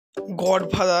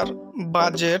Godfather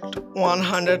budget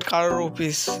 100 crore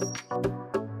rupees.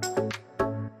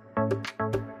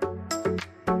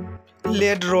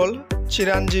 Lead role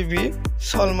Chiranjeevi,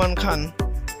 Salmaan Khan.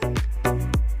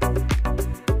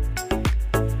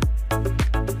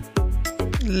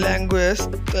 Language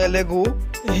Telugu,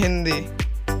 Hindi.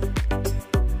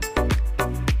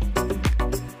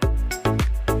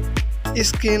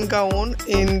 Skin count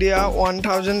India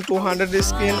 1200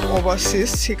 skin, overseas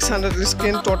 600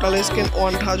 skin, total skin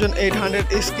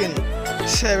 1800 skin.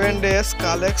 7 days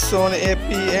collection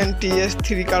APNTS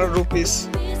 3 crore rupees.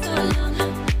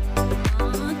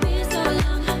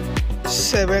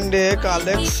 7-day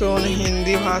collection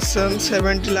Hindi version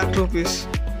 70 lakh rupees.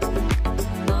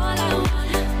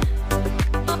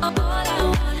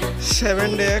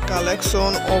 7-day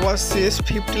collection overseas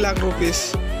 50 lakh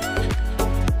rupees.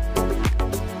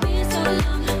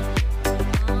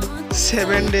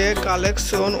 7-day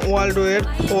collection worldwide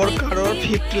 4 crore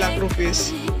 50 lakh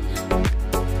rupees.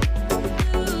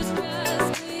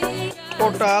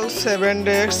 Total 7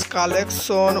 days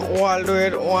collection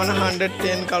worldwide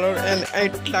 110 crore and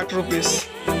 8 lakh rupees.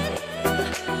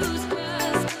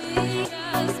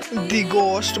 The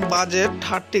Ghost budget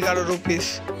 30 crore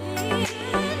rupees.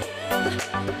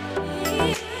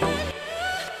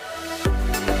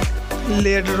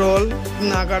 Lead role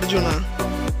Nagarjuna.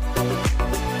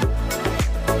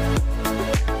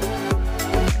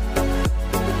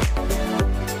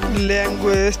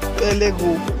 Language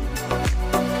Telugu.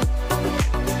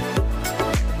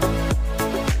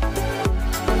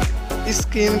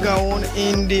 Skin count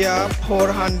India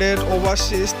 400,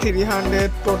 overseas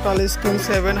 300, total skin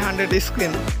 700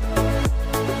 skin.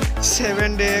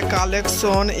 7-day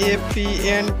collection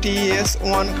APNTS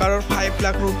 1 crore 5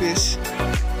 lakh rupees.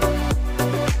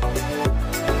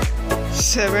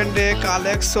 7-day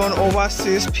collection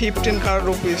overseas 15 crore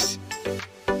rupees.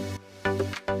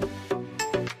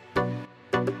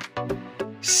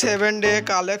 7-day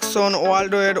collection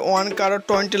worldwide 1 crore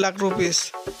 20 lakh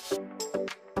rupees.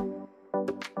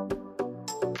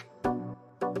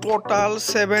 Total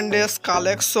 7 days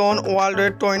collection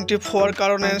worldwide 24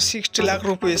 crore and 60 lakh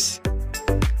rupees.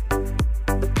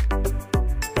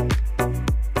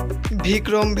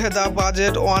 Vikram Veda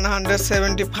budget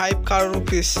 175 crore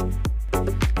rupees.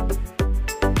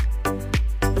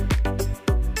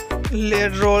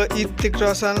 Lead role Hrithik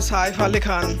Roshan, Saif Ali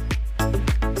Khan.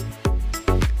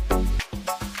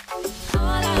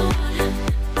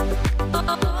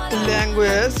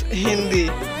 Language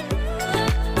Hindi.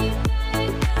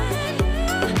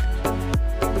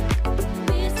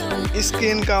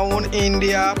 Skin count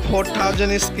India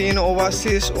 4000 skin,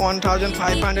 overseas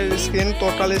 1500 skin,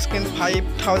 total skin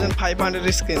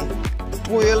 5500 skin.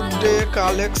 12-day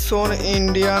collection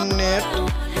India net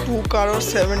 2 crore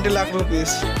 70 lakh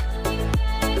rupees.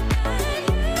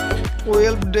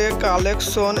 12-day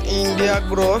collection India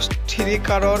gross 3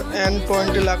 crore and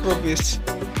 20 lakh rupees.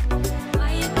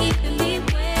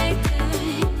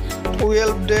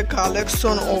 12-day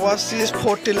collection overseas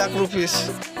 40 lakh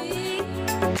rupees.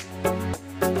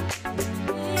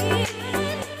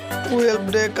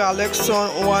 12-day collection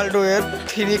worldwide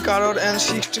 3 crore and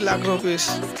 60 lakh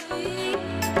rupees.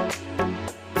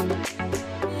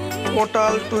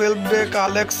 Total 12-day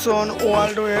collection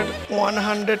worldwide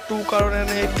 102 crore and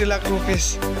 80 lakh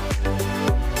rupees.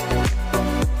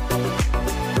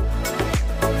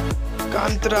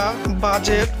 Kantara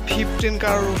budget 15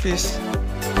 crore rupees.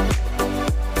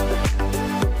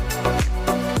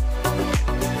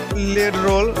 Lead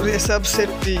role Rorschach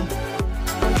Shetty.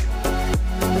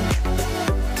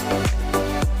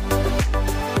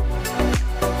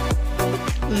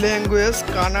 Language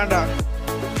Kannada.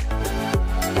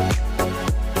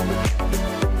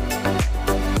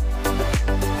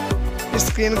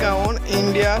 Skin count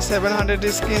India 700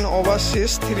 skin,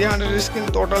 overseas 300 skin,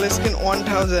 total skin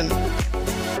 1000.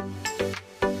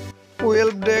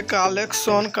 12-day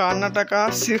collection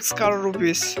Karnataka 6 crore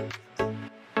rupees.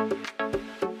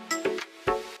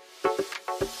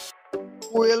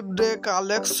 12-day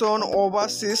collection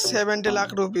overseas 70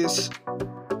 lakh rupees.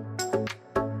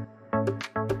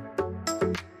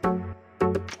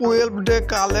 12-day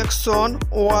collection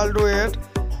worldwide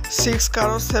 6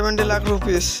 crore 70 lakh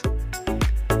rupees.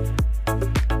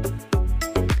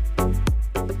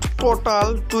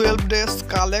 Total 12 days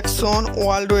collection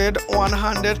worldwide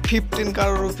 115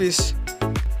 crore rupees.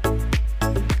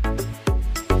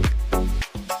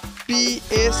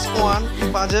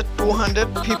 Ps1 budget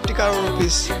 250 crore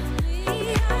rupees.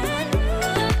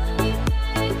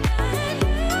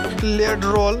 Lead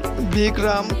role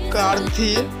Vikram,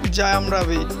 Karthi, Jayam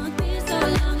Ravi.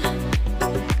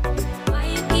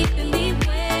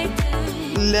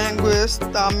 Language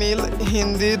Tamil,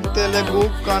 Hindi, Telugu,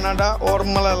 Kannada और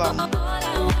Malayalam.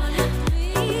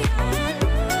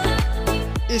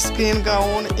 Screen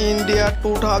count India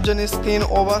 2000 screen,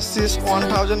 overseas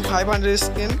 1500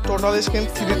 screen, total screen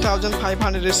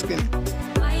 3500 screen.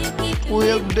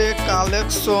 12 day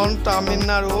collection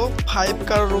Tamil Nadu 5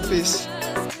 crore rupees।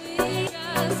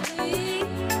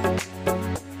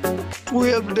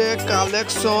 12 day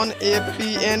collection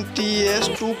APNTS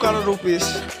 2 crore rupees।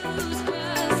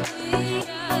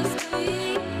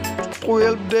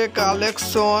 12 day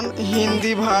collection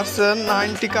Hindi version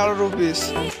 90 crore rupees।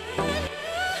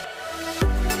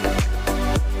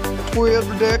 12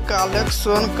 day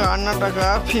collection Karnataka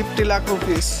 50 lakh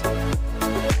rupees।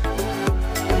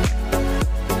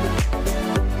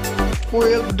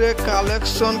 12 day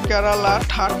collection Kerala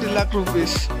 30 lakh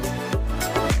rupees।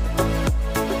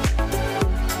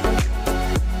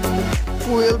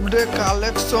 12 day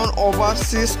collection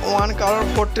overseas 1 crore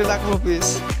 40 lakh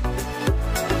rupees।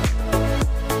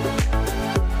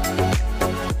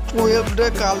 12 day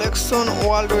collection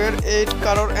वर्ल्डwide 8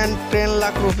 crore and 10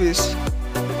 lakh rupees।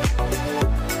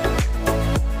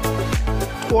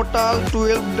 Total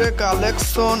 12 day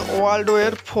collection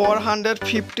वर्ल्डwide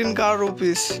 415 crore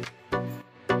rupees।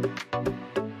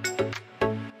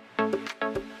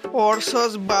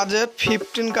 Rorschach budget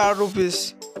 15 crore rupees।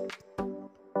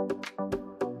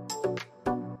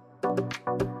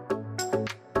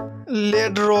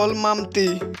 Lead role Mamti।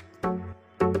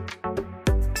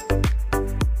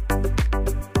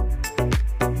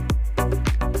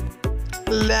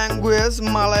 Language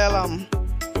Malayalam।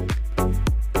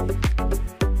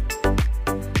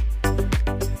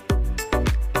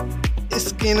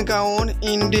 Skin count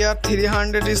India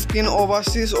 300 skin,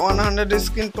 overseas 100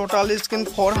 skin, total skin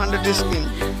 400 skin।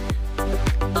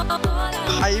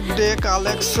 5 day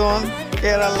collection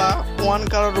Kerala 1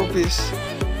 crore rupees।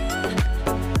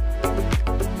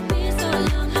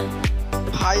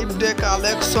 5 day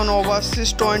collection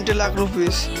overseas 20 lakh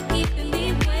rupees।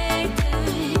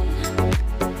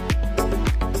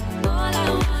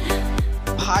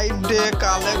 5 day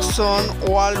collection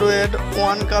worldwide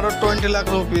 1 crore 20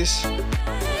 lakh rupees।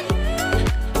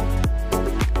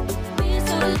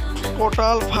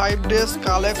 Total 5 days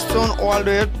collection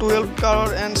worldwide 12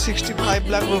 crore and 65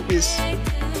 lakh rupees।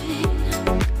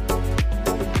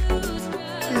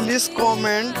 Please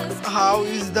comment how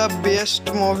is the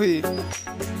best movie।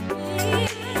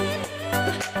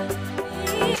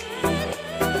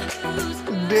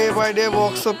 Day by day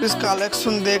box office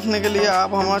collection देखने के लिए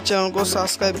आप हमारे channel को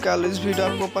subscribe कर लो। इस video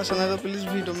आपको पसंद है तो प्लीज़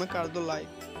वीडियो में कर दो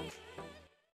लाइक।